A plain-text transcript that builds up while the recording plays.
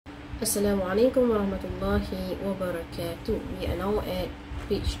Assalamualaikum warahmatullahi wabarakatuh. We are now at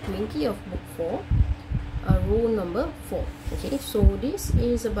page 20 of book 4, rule number 4. Okay, so this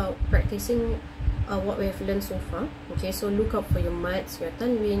is about practicing what we have learned so far. Okay, so look out for your mads, your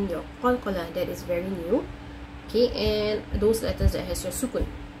tanwin, your qalqalah, that is very new. Okay, and those letters that has your sukun.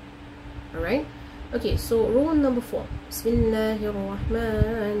 Alright, okay, so rule number 4.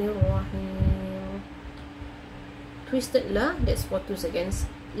 Bismillahirrahmanirrahim. Twisted la, that's for 2 seconds.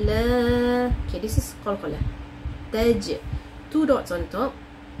 La, okay, this is qalqalah. Taj, 2 dots on top,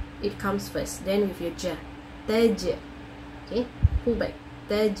 it comes first, then with your ja. Taj, okay, pull back.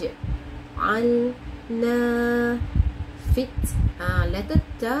 Taj, al, na, fit. Letter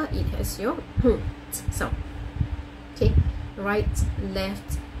ta, it has your sound. Okay, right,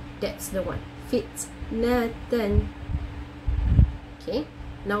 left, that's the one. Fit, natan. Okay,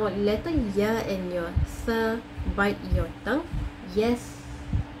 now letter ya and your tha, bite your tongue. Yes.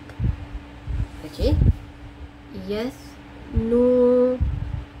 Okay, yes, no,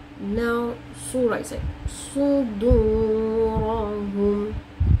 now su, right side, sudurahum.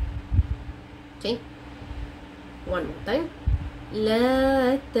 Okay, one more time.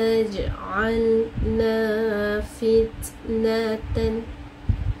 La taj'alna fitnatan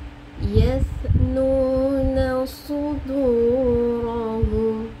yathnuna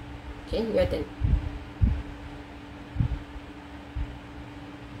sudurahum. Okay, your turn.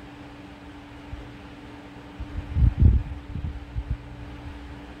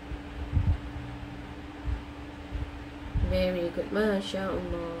 Very good, Masya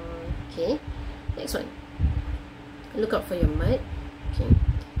Allah. Okay, next one. Look out for your mad. Okay,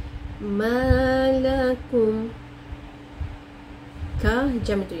 malakum, ka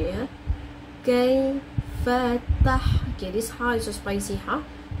jam itu ya. Kaifatah. Okay, this ha is a spicy ha.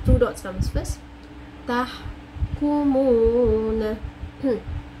 2 dots comes first. Tahkumuna.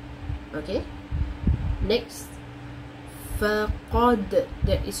 Okay, next. Faqad,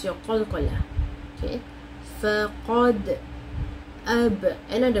 that is your qalqalah. Okay, faqad ab,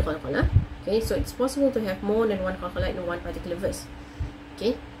 another qalqalah. Okay, so it's possible to have more than one qalqalah in one particular verse.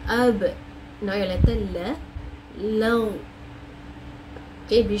 Okay, ab, now your letter la, lag.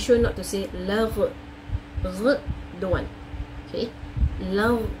 Okay, be sure not to say lag, r, the one. Okay,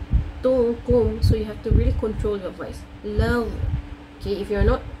 lag tukum, so you have to really control your voice. Lag. Okay, if you're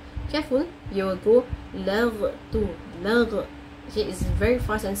not careful, you will go lag tu, lag. Okay, it's very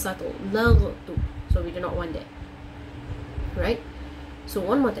fast and subtle. Lag tu. So we do not want that. Right? So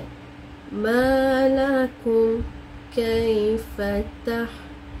one more time. Malakum kayfa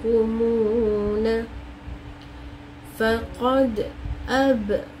tahkumuna faqad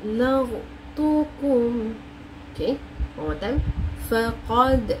ablagtukum. Okay, one more time.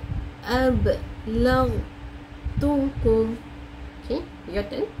 Faqad ablagtukum. Okay, your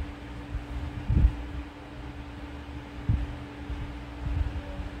turn.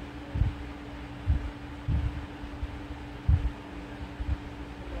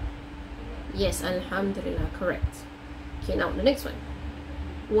 Yes, Alhamdulillah, correct. Okay, now the next one.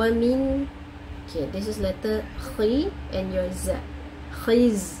 Wamin. Okay, this is letter khi and your za.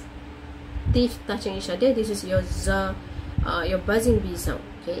 Khiz. Teeth touching each other. This is your za, your buzzing bee sound.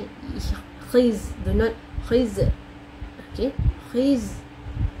 Okay, khiz. Do not khiz. Okay, khiz.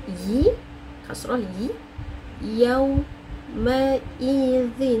 Yi, kasrah yi. Yawma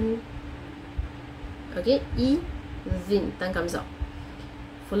idhin. Okay, idhin. Tongue comes out.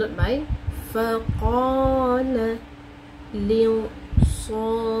 Followed by فقال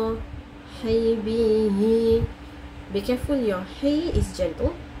لصاحبه. Be careful, your he is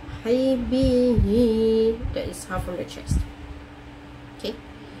gentle. حبه, that is half from the chest. Okay,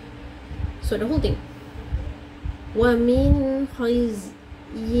 so the whole thing. ومن خزي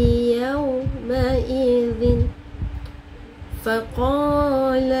يومئذ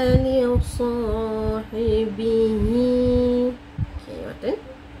فقال لصاحبه. Okay, your turn.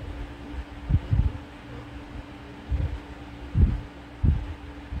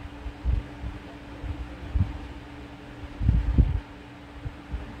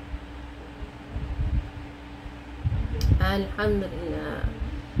 Alhamdulillah.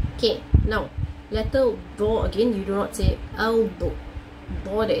 Okay, now letter do again, you do not say al do.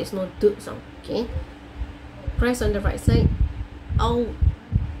 Do, there is no d sound. Okay, press on the right side. Au,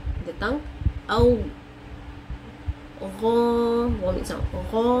 the tongue. Au, ro, vomit sound.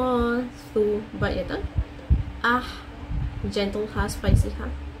 Ro, thu, bite your tongue. Ah, gentle ha, spicy ha.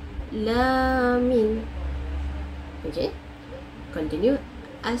 Lamin. Okay, continue.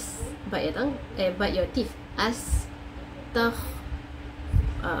 As, bite your tongue. Bite your teeth. As, tah,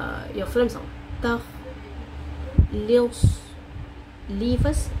 your film sound. Tah, li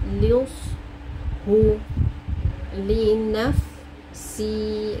first, who, li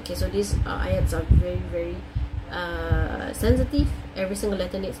nafsi. Okay, so these ayats are very, very sensitive. Every single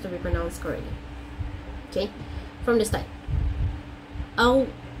letter needs to be pronounced correctly. Okay, from the start. Awghathu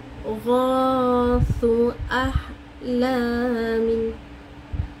ahlamin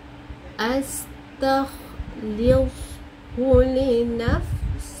astakhlisu li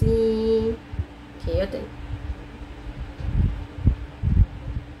nafsi. Okay, your turn.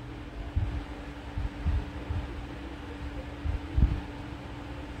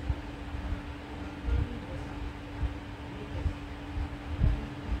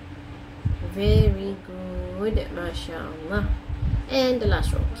 Very good, mashallah. And the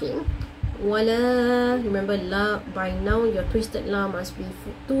last row, okay. Wala, remember la, by now your twisted la must be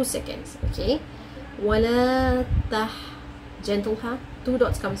for 2 seconds, okay. Wala tah, gentle ha, 2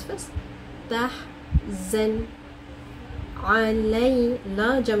 dots comes first. Tah, zan, alay,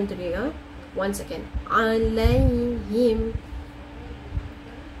 la jump to the 1 second. Alayhim.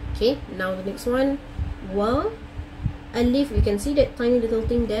 Okay, now the next one. Wa, alif, you can see that tiny little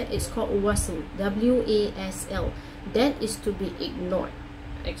thing there, it's called wasl, W-A-S-L. That is to be ignored.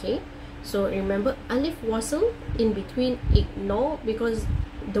 Okay, so remember alif wasl in between, ignore, because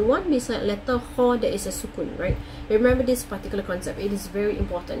the one beside letter kha, there is a sukun, right? Remember this particular concept, it is very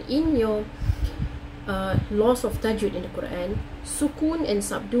important in your laws of tajwid in the Quran. Sukun and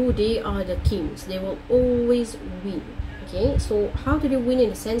sabdu, they are the kings, they will always win. Okay, so how do they win? In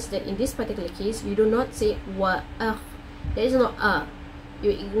the sense that in this particular case, you do not say wa there is no a, you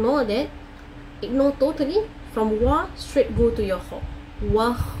ignore that, ignore totally. From wa, straight go to your kha,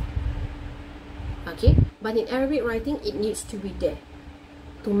 wah. Okay, but in Arabic writing, it needs to be there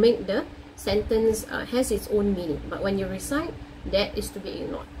to make the sentence has its own meaning. But when you recite, that is to be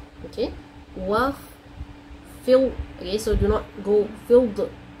ignored. Okay, wah, fill. Okay, so do not go fill the.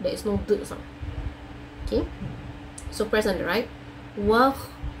 There is no d sound. Okay, so press on the right. Wah,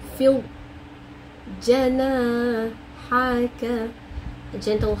 fill. Jana, haka,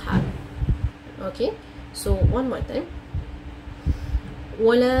 gentle ha. Okay. So one more time.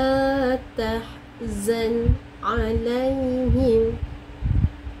 ولا تحزن عليهم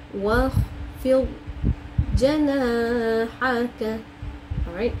واخفض جناحك.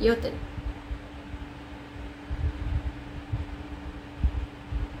 Alright, your turn.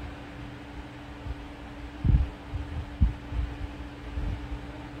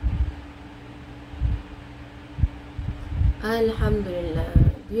 Alhamdulillah,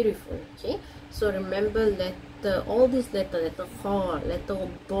 beautiful. Okay, so remember letter, all these letter kha, letter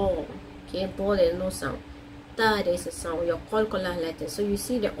do, okay, do there is no sound, ta there is a sound, your qalqalah letter. So you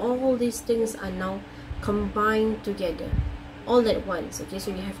see that all these things are now combined together all at once. Okay,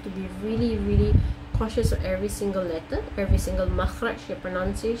 so you have to be really, really cautious of every single letter, every single makhraj, your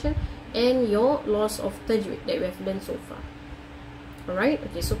pronunciation, and your loss of tajwid that we have learned so far. Alright,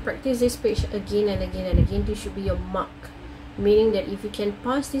 okay, so practice this page again and again and again. This should be your mark, meaning that if you can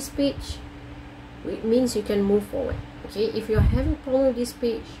pass this page, it means you can move forward. Okay, if you're having problem with this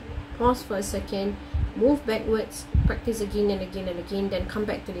page, pause for a second, move backwards, practice again and again and again, then come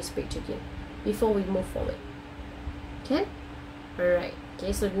back to this page again before we move forward. Okay, alright.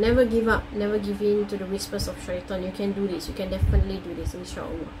 Okay, so never give up, never give in to the whispers of shaitan. You can do this, you can definitely do this,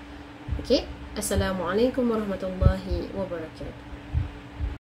 inshallah. Okay, Assalamualaikum warahmatullahi wabarakatuh.